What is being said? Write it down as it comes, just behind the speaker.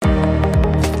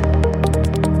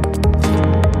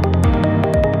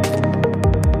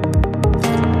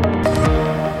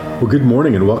good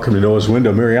morning and welcome to Noah's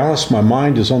Window. Mary Alice, my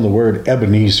mind is on the word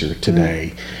Ebenezer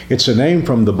today. It's a name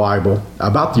from the Bible.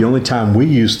 About the only time we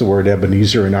use the word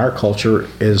Ebenezer in our culture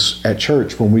is at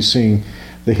church when we sing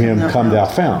the hymn, Come Thou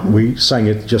Fount. We sang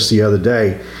it just the other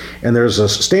day. And there's a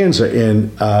stanza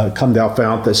in Come Thou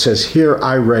Fount that says, Here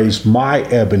I raise my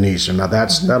Ebenezer. Now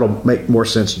that'll make more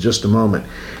sense in just a moment.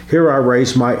 Here I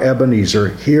raise my Ebenezer.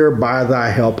 Here by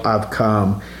thy help I've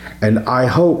come. And I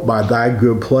hope by thy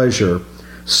good pleasure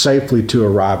safely to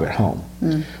arrive at home.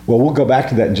 Well, we'll go back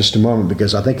to that in just a moment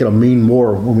because I think it'll mean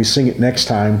more when we sing it next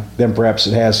time than perhaps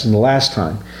it has in the last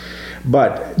time.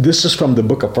 But this is from the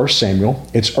book of 1 Samuel.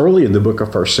 It's early in the book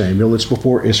of 1 Samuel. It's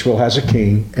before Israel has a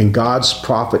king, and God's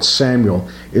prophet Samuel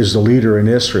is the leader in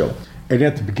Israel. And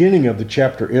at the beginning of the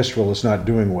chapter, Israel is not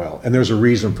doing well, and there's a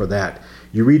reason for that.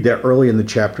 You read that early in the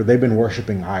chapter, they've been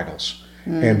worshiping idols.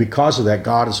 And because of that,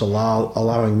 God is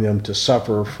allowing them to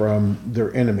suffer from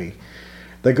their enemy.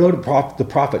 They go to the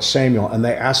prophet Samuel and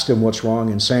they asked him what's wrong.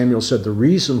 And Samuel said, the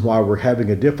reason why we're having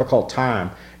a difficult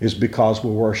time is because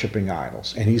we're worshiping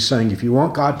idols. And he's saying, if you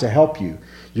want God to help you,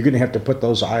 you're going to have to put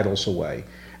those idols away.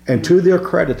 And to their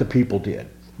credit, the people did.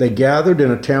 They gathered in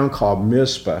a town called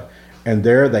Mizpah, and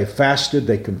there they fasted,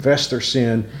 they confessed their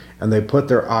sin, and they put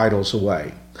their idols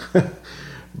away.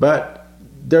 But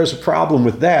there's a problem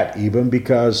with that even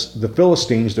because the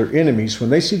Philistines, their enemies,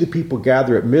 when they see the people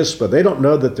gather at Mizpah, they don't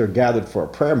know that they're gathered for a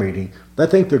prayer meeting. They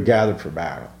think they're gathered for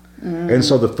battle. And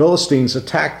so the Philistines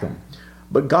attack them.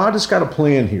 But God has got a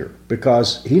plan here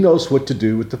because he knows what to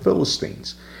do with the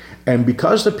Philistines. And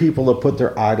because the people have put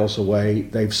their idols away,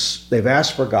 they've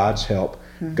asked for God's help.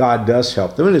 God does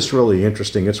help them. And it's really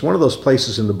interesting. It's one of those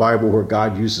places in the Bible where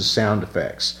God uses sound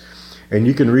effects. And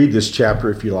you can read this chapter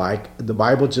if you like. The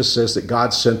Bible just says that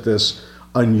God sent this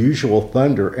unusual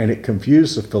thunder and it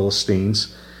confused the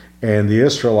Philistines, and the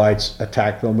Israelites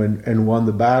attacked them and won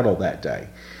the battle that day.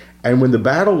 And when the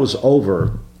battle was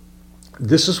over,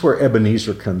 this is where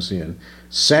Ebenezer comes in.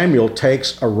 Samuel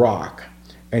takes a rock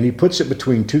and he puts it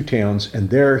between two towns, and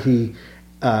there he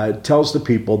tells the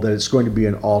people that it's going to be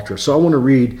an altar. So I want to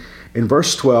read in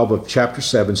verse 12 of chapter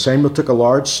 7, Samuel took a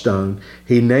large stone.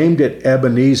 He named it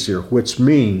Ebenezer, which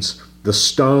means the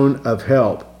stone of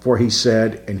help. For he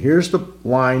said, and here's the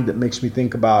line that makes me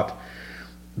think about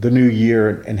the new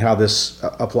year and how this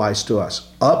applies to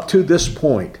us. Up to this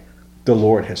point, the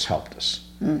Lord has helped us.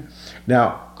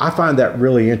 Now, I find that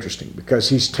really interesting because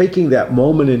he's taking that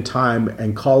moment in time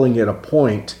and calling it a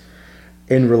point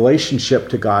in relationship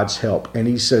to God's help. And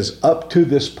he says, up to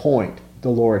this point, the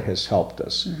Lord has helped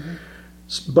us.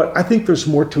 But I think there's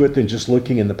more to it than just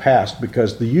looking in the past,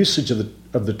 because the usage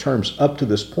of the terms up to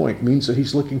this point means that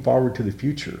he's looking forward to the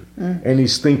future. And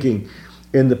he's thinking,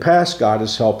 in the past, God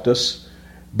has helped us,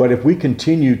 but if we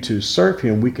continue to serve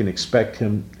him, we can expect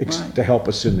him to help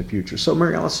us in the future. So,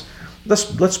 Mary Alice,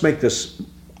 let's make this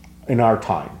in our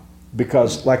time,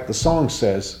 because like the song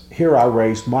says, here I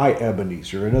raise my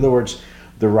Ebenezer. In other words,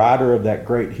 the writer of that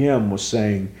great hymn was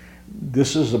saying,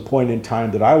 this is a point in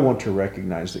time that I want to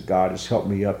recognize that God has helped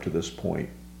me up to this point.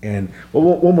 And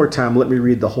one more time, let me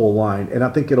read the whole line. And I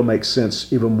think it'll make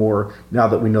sense even more now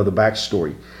that we know the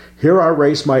backstory. Here I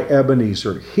raise my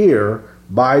Ebenezer. Here,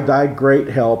 by thy great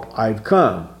help, I've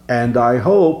come. And I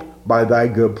hope, by thy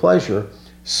good pleasure,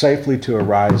 safely to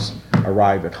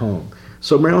arrive at home.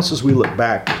 So, Mary Alice, as we look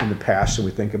back in the past and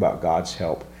we think about God's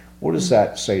help, what does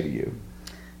that say to you?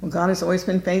 Well, God has always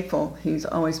been faithful. He's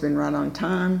always been right on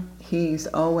time. He's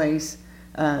always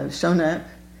shown up.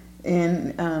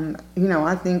 And,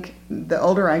 I think the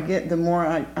older I get, the more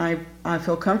I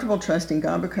feel comfortable trusting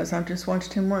God because I've just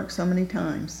watched him work so many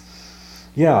times.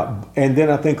 Yeah, and then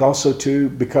I think also, too,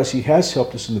 because he has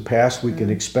helped us in the past, we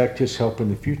can expect his help in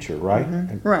the future, right?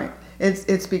 Right.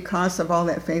 It's because of all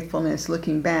that faithfulness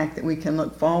looking back that we can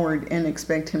look forward and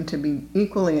expect him to be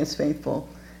equally as faithful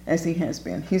as he has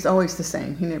been. He's always the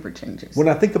same. He never changes. When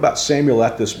I think about Samuel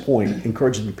at this point,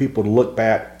 encouraging the people to look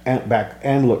back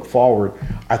and look forward,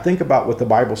 I think about what the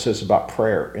Bible says about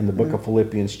prayer in the book of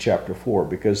Philippians chapter 4,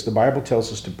 because the Bible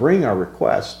tells us to bring our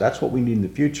requests, that's what we need in the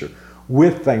future,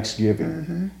 with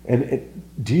thanksgiving. And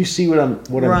do you see what I'm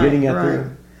getting at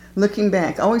there? Looking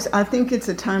back. I think it's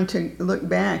a time to look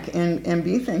back and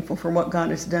be thankful for what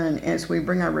God has done as we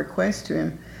bring our requests to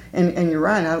him. And you're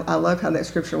right. I love how that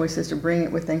scripture always says to bring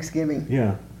it with thanksgiving.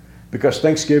 Yeah, because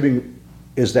thanksgiving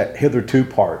is that hitherto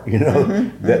part,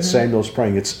 that Samuel's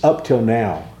praying. It's up till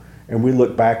now. And we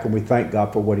look back and we thank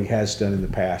God for what he has done in the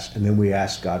past. And then we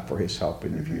ask God for his help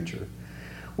in the future.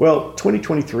 Well,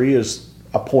 2023 is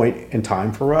a point in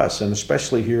time for us. And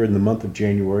especially here in the month of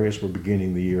January as we're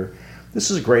beginning the year, this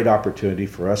is a great opportunity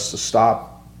for us to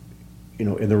stop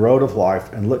in the road of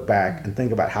life and look back and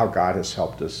think about how God has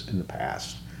helped us in the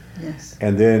past. Yes.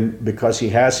 And then because he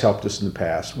has helped us in the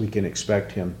past, we can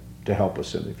expect him to help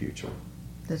us in the future.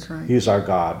 That's right. He is our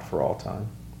God for all time.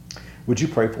 Would you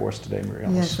pray for us today, Mary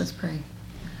Alice? Yes, let's pray.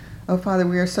 Oh, Father,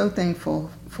 we are so thankful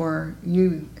for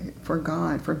you, for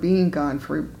God, for being God,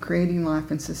 for creating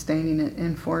life and sustaining it,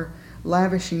 and for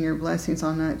lavishing your blessings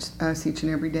on us each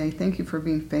and every day. Thank you for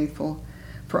being faithful,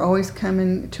 for always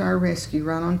coming to our rescue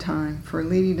right on time, for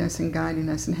leading us and guiding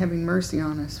us and having mercy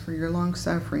on us, for your long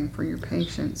suffering, for your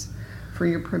patience, for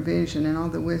your provision and all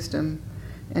the wisdom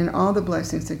and all the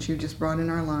blessings that you just brought in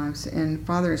our lives. And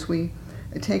Father, as we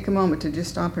take a moment to just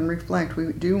stop and reflect,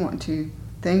 we do want to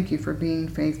thank you for being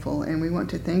faithful, and we want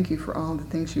to thank you for all the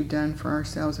things you've done for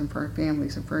ourselves and for our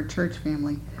families and for our church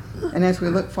family. And as we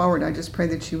look forward, I just pray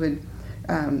that you would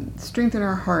strengthen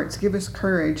our hearts, give us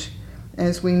courage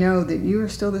as we know that you are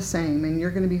still the same and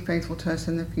you're going to be faithful to us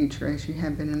in the future as you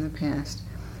have been in the past.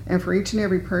 And for each and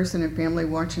every person and family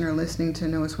watching or listening to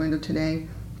Noah's Window today,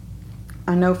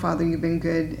 I know, Father, you've been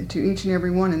good to each and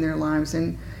every one in their lives,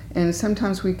 and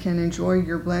sometimes we can enjoy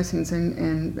your blessings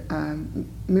and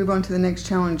move on to the next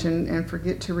challenge and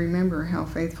forget to remember how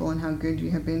faithful and how good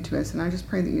you have been to us. And I just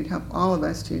pray that you'd help all of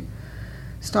us to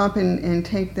stop and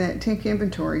take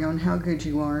inventory on how good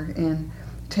you are and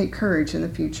take courage in the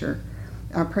future.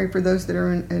 I pray for those that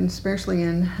are especially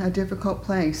in a difficult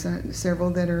place, several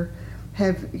that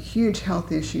have huge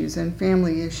health issues and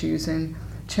family issues and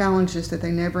challenges that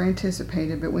they never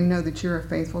anticipated, but we know that you're a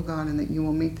faithful God and that you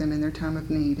will meet them in their time of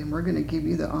need. And we're going to give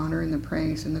you the honor and the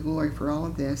praise and the glory for all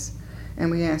of this.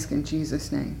 And we ask in Jesus'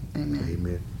 name, amen.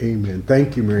 Amen. Amen.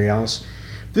 Thank you, Mary Alice.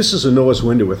 This is a Noah's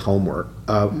Window with homework.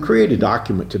 Create a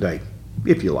document today,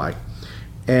 if you like.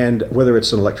 And whether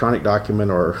it's an electronic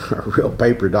document or a real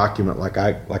paper document like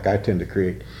I tend to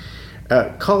create,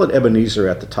 call it Ebenezer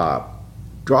at the top.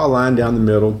 Draw a line down the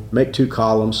middle, make 2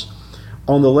 columns.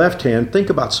 On the left hand,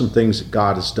 think about some things that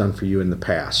God has done for you in the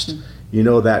past. You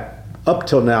know that up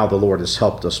till now the Lord has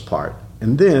helped us part.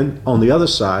 And then on the other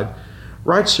side,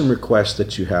 write some requests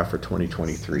that you have for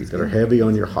 2023 that are heavy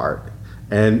on your heart.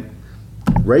 And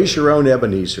raise your own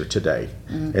Ebenezer today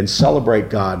and celebrate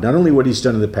God, not only what he's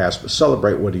done in the past, but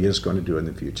celebrate what he is going to do in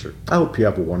the future. I hope you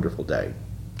have a wonderful day.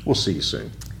 We'll see you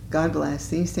soon. God bless.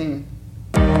 See you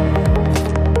soon.